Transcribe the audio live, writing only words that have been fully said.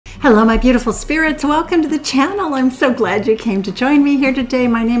Hello, my beautiful spirits. Welcome to the channel. I'm so glad you came to join me here today.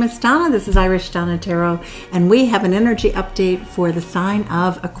 My name is Donna. This is Irish Donna Tarot, and we have an energy update for the sign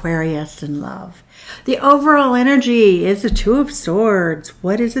of Aquarius in love. The overall energy is the Two of Swords.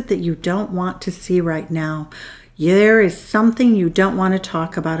 What is it that you don't want to see right now? There is something you don't want to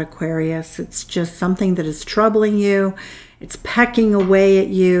talk about, Aquarius. It's just something that is troubling you. It's pecking away at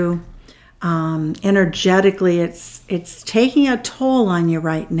you. Energetically, it's taking a toll on you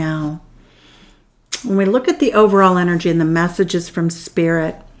right now. When we look at the overall energy and the messages from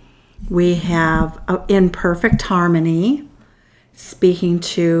Spirit, we have in perfect harmony, speaking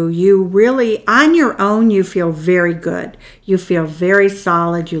to you. Really, on your own, you feel very good. You feel very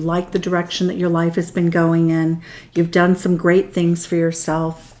solid. You like the direction that your life has been going in. You've done some great things for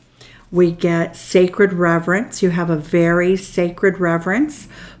yourself. We get sacred reverence. You have a very sacred reverence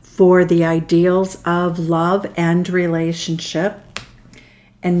for the ideals of love and relationship.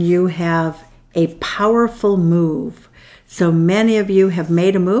 And you have a powerful move. So many of you have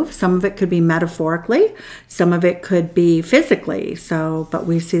made a move. Some of it could be metaphorically. Some of it could be physically. But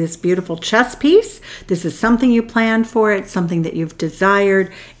we see this beautiful chess piece. This is something you planned for. It's something that you've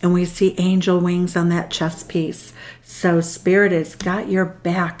desired. And we see angel wings on that chess piece. So Spirit has got your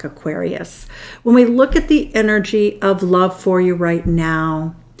back, Aquarius. When we look at the energy of love for you right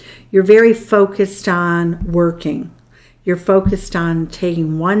now, you're very focused on working. You're focused on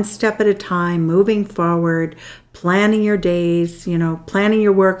taking one step at a time, moving forward, planning your days, planning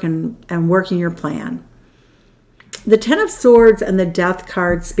your work and working your plan. The Ten of Swords and the Death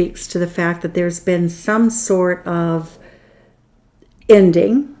card speaks to the fact that there's been some sort of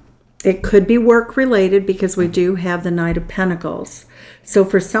ending. It could be work related because we do have the Knight of Pentacles. So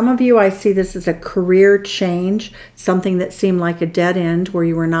for some of you, I see this as a career change, something that seemed like a dead end where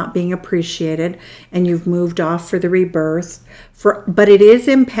you were not being appreciated and you've moved off for the rebirth. But it is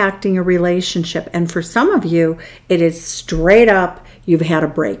impacting a relationship. And for some of you, it is straight up, you've had a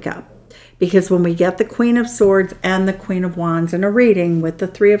breakup. Because when we get the Queen of Swords and the Queen of Wands in a reading with the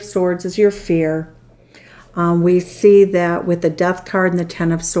Three of Swords as your fear, we see that with the Death card and the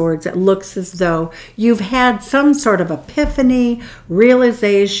Ten of Swords, it looks as though you've had some sort of epiphany,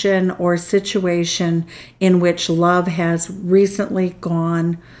 realization, or situation in which love has recently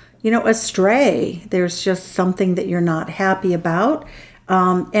gone, astray. There's just something that you're not happy about,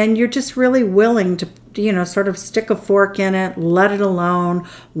 and you're just really willing to sort of stick a fork in it, let it alone,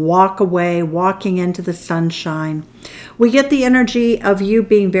 walk away, walking into the sunshine. We get the energy of you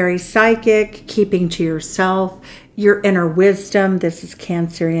being very psychic, keeping to yourself, your inner wisdom. This is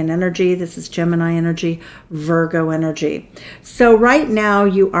Cancerian energy. This is Gemini energy, Virgo energy. So right now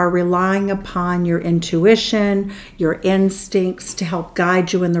you are relying upon your intuition, your instincts to help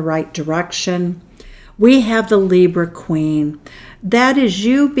guide you in the right direction. We have the Libra Queen. That is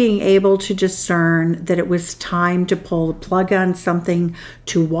you being able to discern that it was time to pull the plug on something,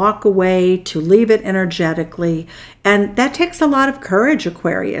 to walk away, to leave it energetically. And that takes a lot of courage,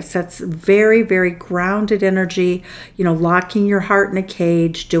 Aquarius. That's very, very grounded energy, locking your heart in a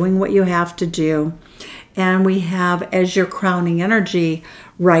cage, doing what you have to do. And we have as your crowning energy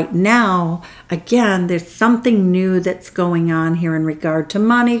right now, again, there's something new that's going on here in regard to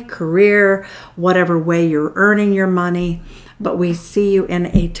money, career, whatever way you're earning your money. But we see you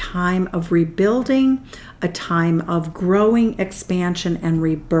in a time of rebuilding, a time of growing, expansion, and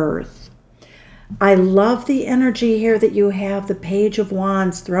rebirth. I love the energy here that you have, the Page of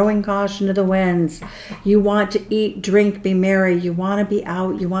Wands, throwing caution to the winds. You want to eat, drink, be merry. You want to be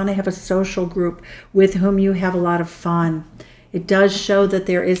out. You want to have a social group with whom you have a lot of fun. It does show that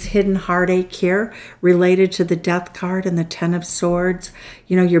there is hidden heartache here related to the Death card and the Ten of Swords.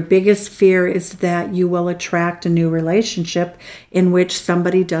 Your biggest fear is that you will attract a new relationship in which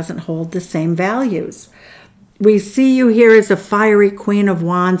somebody doesn't hold the same values. We see you here as a fiery Queen of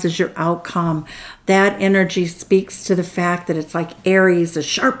Wands as your outcome. That energy speaks to the fact that it's like Aries, a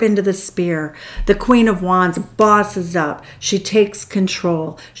sharp end of the spear. The Queen of Wands bosses up. She takes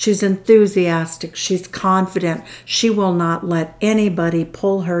control. She's enthusiastic. She's confident. She will not let anybody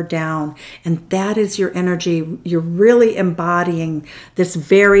pull her down. And that is your energy. You're really embodying this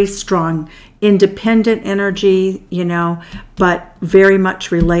very strong, independent energy, but very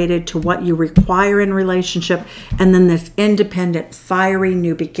much related to what you require in relationship. And then this independent, fiery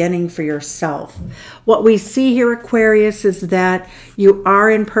new beginning for yourself. What we see here, Aquarius, is that you are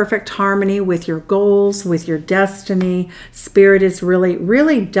in perfect harmony with your goals, with your destiny. Spirit is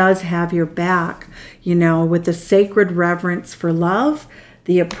really does have your back, with the sacred reverence for love,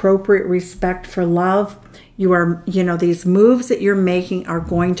 the appropriate respect for love. You are, you know, these moves that you're making are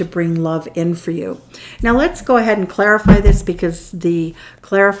going to bring love in for you. Now let's go ahead and clarify this, because the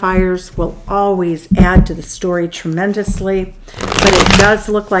clarifiers will always add to the story tremendously. But it does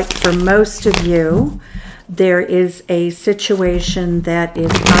look like for most of you, there is a situation that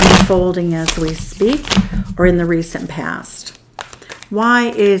is unfolding as we speak or in the recent past. Why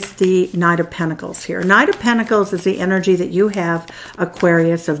is the Knight of Pentacles here? Knight of Pentacles is the energy that you have,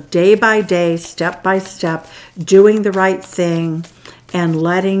 Aquarius, of day by day, step by step, doing the right thing and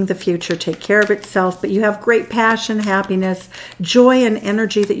letting the future take care of itself. But you have great passion, happiness, joy, and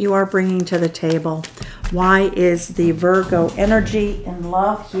energy that you are bringing to the table. Why is the Virgo energy in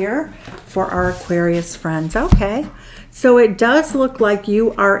love here for our Aquarius friends? Okay, so it does look like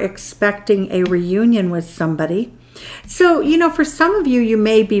you are expecting a reunion with somebody. So, you know, for some of you, you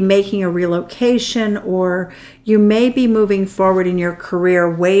may be making a relocation, or you may be moving forward in your career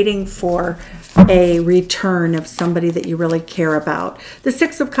waiting for a return of somebody that you really care about. The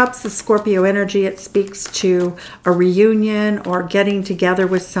Six of Cups, the Scorpio energy, it speaks to a reunion or getting together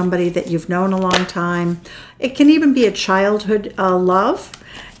with somebody that you've known a long time. It can even be a childhood love,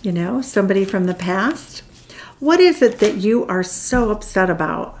 you know, somebody from the past. What is it that you are so upset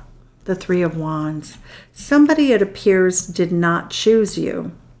about? The Three of Wands. Somebody, it appears, did not choose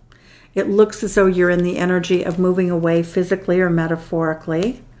you. It looks as though you're in the energy of moving away physically or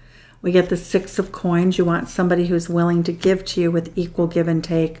metaphorically. We get the Six of Coins. You want somebody who's willing to give to you with equal give and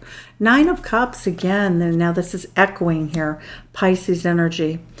take. Nine of Cups again. And now this is echoing here. Pisces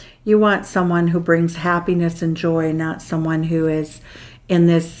energy. You want someone who brings happiness and joy, not someone who is in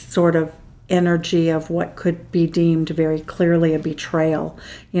this sort of energy of what could be deemed very clearly a betrayal.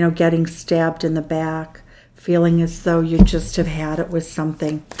 You know, getting stabbed in the back, feeling as though you just have had it with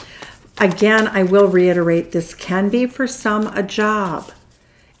something. Again, I will reiterate, this can be for some a job.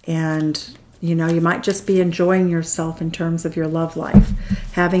 And, you know, you might just be enjoying yourself in terms of your love life,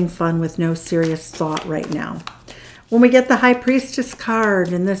 having fun with no serious thought right now. When we get the High Priestess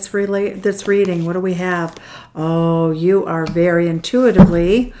card in this reading, what do we have? Oh, you are very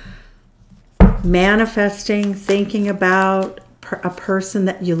intuitively manifesting, thinking about a person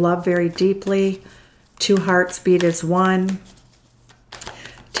that you love very deeply. Two hearts beat as one.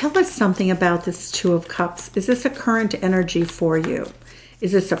 Tell us something about this Two of Cups. Is this a current energy for you?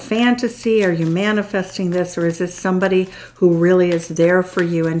 Is this a fantasy? Are you manifesting this? Or is this somebody who really is there for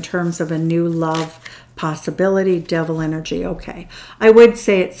you in terms of a new love possibility? Devil energy. Okay. I would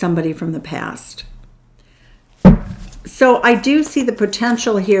say it's somebody from the past. So I do see the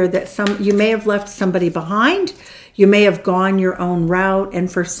potential here that you may have left somebody behind. You may have gone your own route.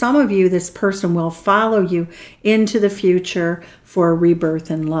 And for some of you, this person will follow you into the future for a rebirth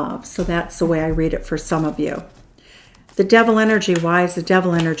in love. So that's the way I read it for some of you. The Devil energy. Why is the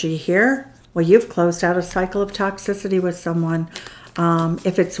Devil energy here? Well, you've closed out a cycle of toxicity with someone.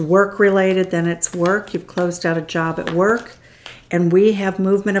 If it's work related, then it's work. You've closed out a job at work. And we have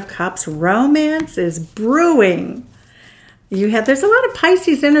Movement of Cups. Romance is brewing. There's a lot of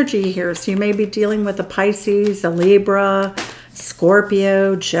Pisces energy here. So you may be dealing with a Pisces, a Libra,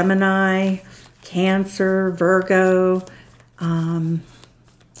 Scorpio, Gemini, Cancer, Virgo,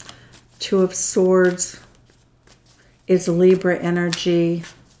 Two of Swords is Libra energy.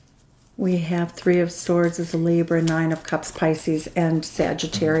 We have Three of Swords as a Libra, Nine of Cups, Pisces, and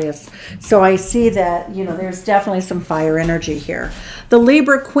Sagittarius. So I see that, you know, there's definitely some fire energy here. The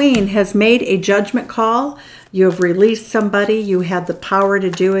Libra Queen has made a judgment call. You have released somebody. You had the power to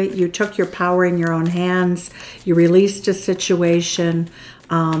do it. You took your power in your own hands. You released a situation.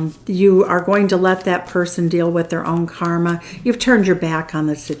 You are going to let that person deal with their own karma. You've turned your back on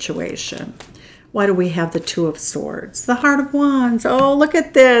the situation. Why do we have the Two of Swords? The Heart of Wands. Oh, look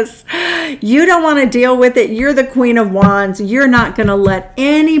at this. You don't want to deal with it. You're the Queen of Wands. You're not going to let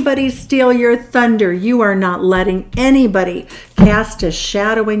anybody steal your thunder. You are not letting anybody cast a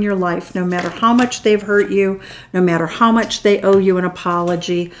shadow in your life, no matter how much they've hurt you, no matter how much they owe you an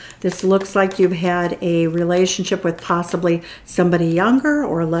apology. This looks like you've had a relationship with possibly somebody younger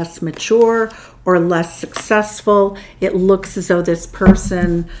or less mature or less successful. It looks as though this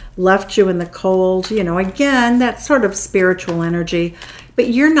person left you in the cold. You know, again, that sort of spiritual energy, but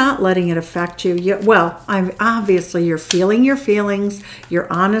you're not letting it affect you. Obviously, you're feeling your feelings.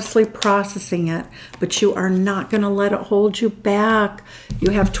 You're honestly processing it, but you are not going to let it hold you back.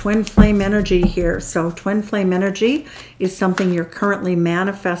 You have twin flame energy here. So twin flame energy is something you're currently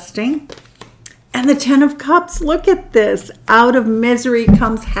manifesting. And the Ten of Cups, look at this. Out of misery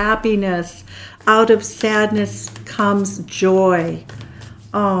comes happiness. Out of sadness comes joy.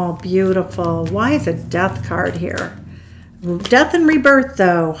 Oh, beautiful. Why is a Death card here? Death and rebirth,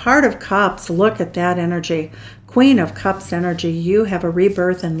 though. Heart of Cups, look at that energy. Queen of Cups energy. You have a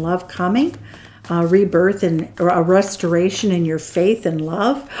rebirth in love coming. A rebirth and a restoration in your faith and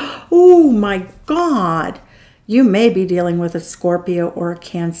love. Oh my God. You may be dealing with a Scorpio or a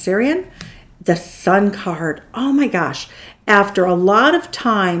Cancerian. The Sun card. Oh my gosh. After a lot of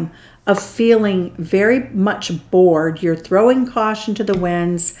time of feeling very much bored, you're throwing caution to the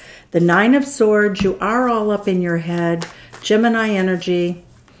winds. The Nine of Swords, you are all up in your head. Gemini energy,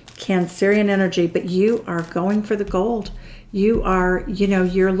 Cancerian energy, but you are going for the gold. You are,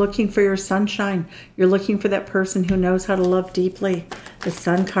 you're looking for your sunshine. You're looking for that person who knows how to love deeply. The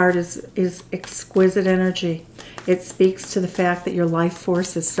Sun card is exquisite energy. It speaks to the fact that your life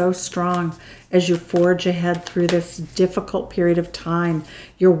force is so strong as you forge ahead through this difficult period of time.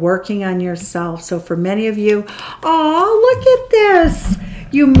 You're working on yourself. So for many of you, oh, look at this.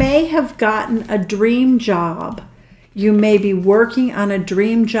 You may have gotten a dream job. You may be working on a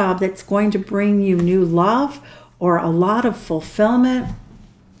dream job that's going to bring you new love or a lot of fulfillment.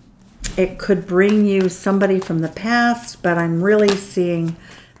 It could bring you somebody from the past, but I'm really seeing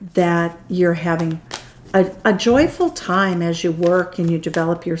that you're having a joyful time as you work and you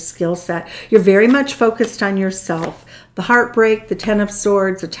develop your skill set. You're very much focused on yourself. The heartbreak, the Ten of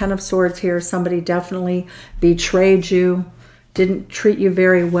Swords, here, somebody definitely betrayed you, didn't treat you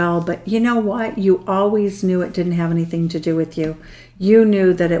very well, but you know what? You always knew it didn't have anything to do with you. You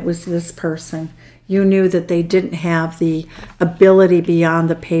knew that it was this person. You knew that they didn't have the ability beyond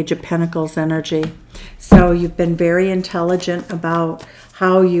the Page of Pentacles energy. So you've been very intelligent about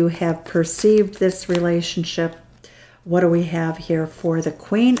how you have perceived this relationship. What do we have here for the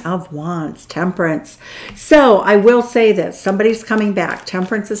Queen of Wands? Temperance. So I will say this, somebody's coming back.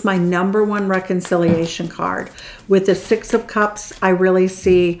 Temperance is my #1 reconciliation card. With the Six of Cups, I really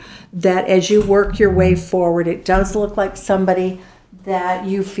see that as you work your way forward, it does look like somebody that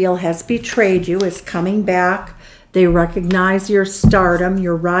you feel has betrayed you is coming back. They recognize your stardom,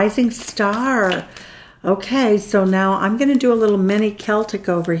 your rising star. Okay, so now I'm going to do a little mini Celtic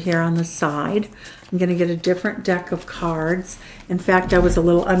over here on the side. I'm going to get a different deck of cards. In fact, I was a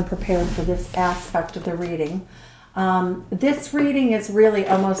little unprepared for this aspect of the reading. This reading is really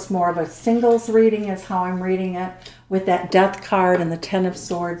almost more of a singles reading is how I'm reading it, with that Death card and the Ten of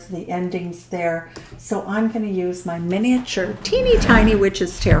Swords, the endings there. So I'm going to use my miniature teeny tiny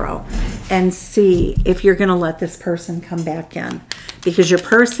Witch's Tarot and see if you're going to let this person come back in, because your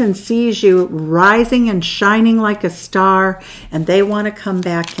person sees you rising and shining like a star and they want to come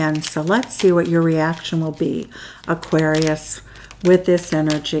back in. So let's see what your reaction will be, Aquarius, with this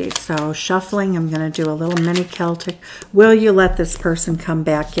energy. So shuffling, I'm going to do a little mini Celtic. Will you let this person come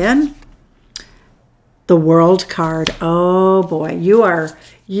back in? The World card. Oh boy, you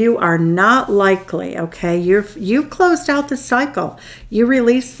are not likely, okay? You closed out the cycle. You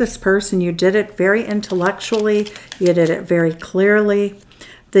released this person. You did it very intellectually. You did it very clearly.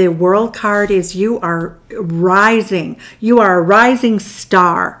 The World card is you are rising. You are a rising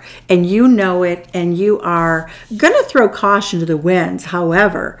star, and you know it, and you are going to throw caution to the winds.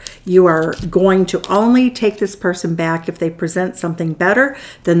 However, you are going to only take this person back if they present something better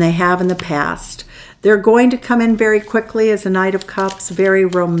than they have in the past. They're going to come in very quickly as a Knight of Cups, very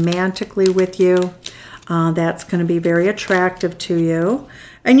romantically with you. That's going to be very attractive to you.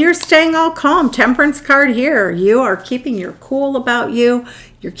 And you're staying all calm. Temperance card here. You are keeping your cool about you.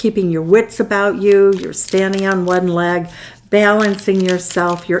 You're keeping your wits about you. You're standing on one leg, balancing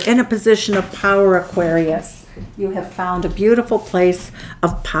yourself. You're in a position of power, Aquarius. You have found a beautiful place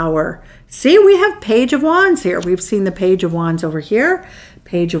of power. See, we have Page of Wands here. We've seen the Page of Wands over here.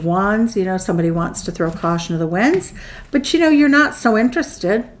 Page of Wands, somebody wants to throw caution to the winds, but you're not so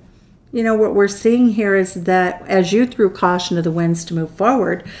interested. What we're seeing here is that as you threw caution to the winds to move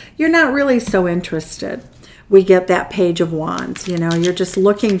forward, you're not really so interested. We get that Page of Wands. You're just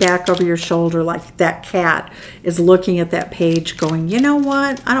looking back over your shoulder like that cat is looking at that page going, you know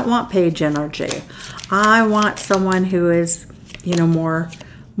what? I don't want page energy. I want someone who is,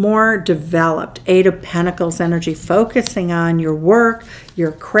 more developed. Eight of Pentacles energy, focusing on your work,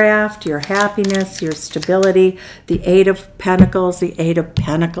 your craft, your happiness, your stability. The Eight of Pentacles,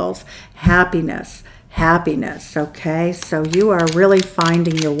 happiness, okay? So you are really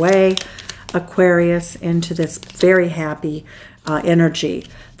finding your way, Aquarius, into this very happy energy.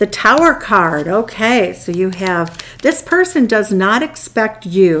 The Tower card, okay, so you have, this person does not expect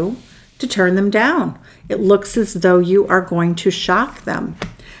you to turn them down. It looks as though you are going to shock them.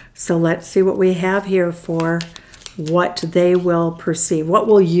 So let's see what we have here for what they will perceive. What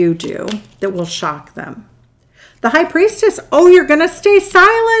will you do that will shock them? The High Priestess. Oh, you're going to stay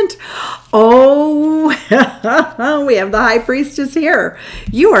silent. Oh, we have the High Priestess here.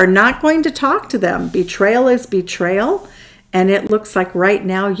 You are not going to talk to them. Betrayal is betrayal. And it looks like right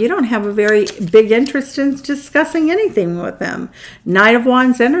now you don't have a very big interest in discussing anything with them. Knight of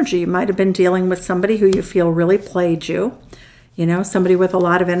Wands energy. You might have been dealing with somebody who you feel really played you. You know, somebody with a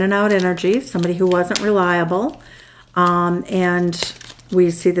lot of in and out energy. Somebody who wasn't reliable. And we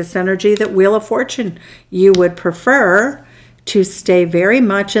see this energy that Wheel of Fortune. You would prefer to stay very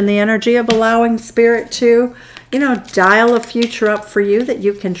much in the energy of allowing Spirit to, you know, dial a future up for you that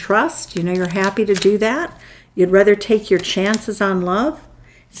you can trust. You know, you're happy to do that. You'd rather take your chances on love.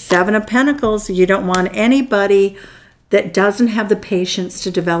 Seven of Pentacles. You don't want anybody that doesn't have the patience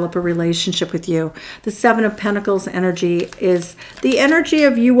to develop a relationship with you. The Seven of Pentacles energy is the energy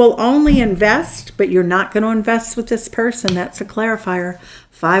of you will only invest, but you're not going to invest with this person. That's a clarifier.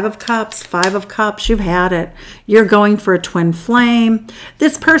 Five of Cups, Five of Cups, you've had it. You're going for a twin flame.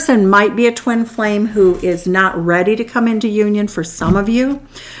 This person might be a twin flame who is not ready to come into union for some of you.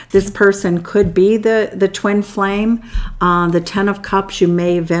 This person could be the twin flame. The Ten of Cups, you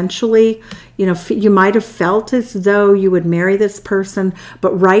may eventually, you know, you might have felt as though you would marry this person,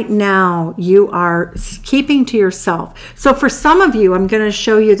 but right now you are keeping to yourself. So for some of you, I'm going to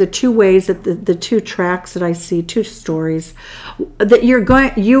show you the two ways that the two tracks that I see, two stories, that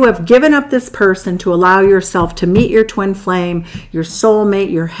you have given up this person to allow yourself to meet your twin flame, your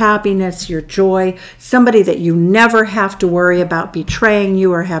soulmate, your happiness, your joy, somebody that you never have to worry about betraying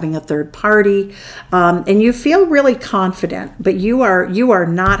you or having a third party. And you feel really confident, but you are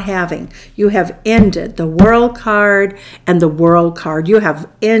not having. You have ended the World card and the World card. You have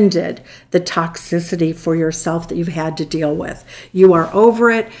ended the toxicity for yourself that you've had to deal with. You are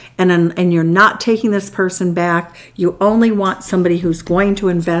over it, and you're not taking this person back. You only want somebody who's going to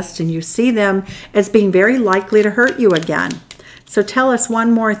invest, and you see them as being very likely to hurt you again. So tell us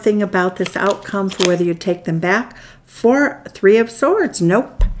one more thing about this outcome for whether you take them back. For Three of Swords,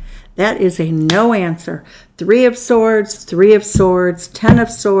 nope. That is a no answer. Three of Swords, Three of Swords, Ten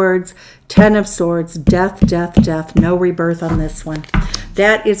of Swords, Ten of Swords, death, death, death. No rebirth on this one.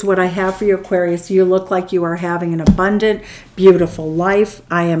 That is what I have for you, Aquarius. You look like you are having an abundant, beautiful life.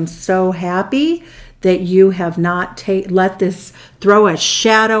 I am so happy that you have not let this throw a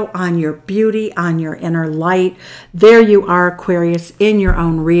shadow on your beauty, on your inner light. There you are, Aquarius, in your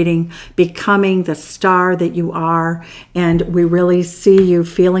own reading, becoming the star that you are. And we really see you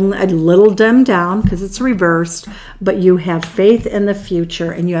feeling a little dimmed down because it's reversed, but you have faith in the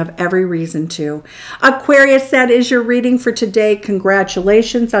future and you have every reason to. Aquarius, that is your reading for today.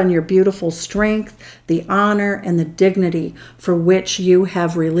 Congratulations on your beautiful strength, the honor, and the dignity for which you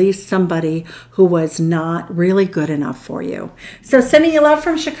have released somebody who was not really good enough for you. So sending you love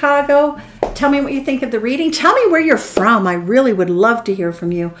from Chicago. Tell me what you think of the reading. Tell me where you're from. I really would love to hear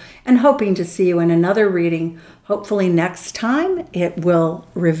from you, and hoping to see you in another reading. Hopefully next time it will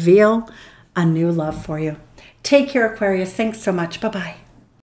reveal a new love for you. Take care, Aquarius. Thanks so much. Bye-bye.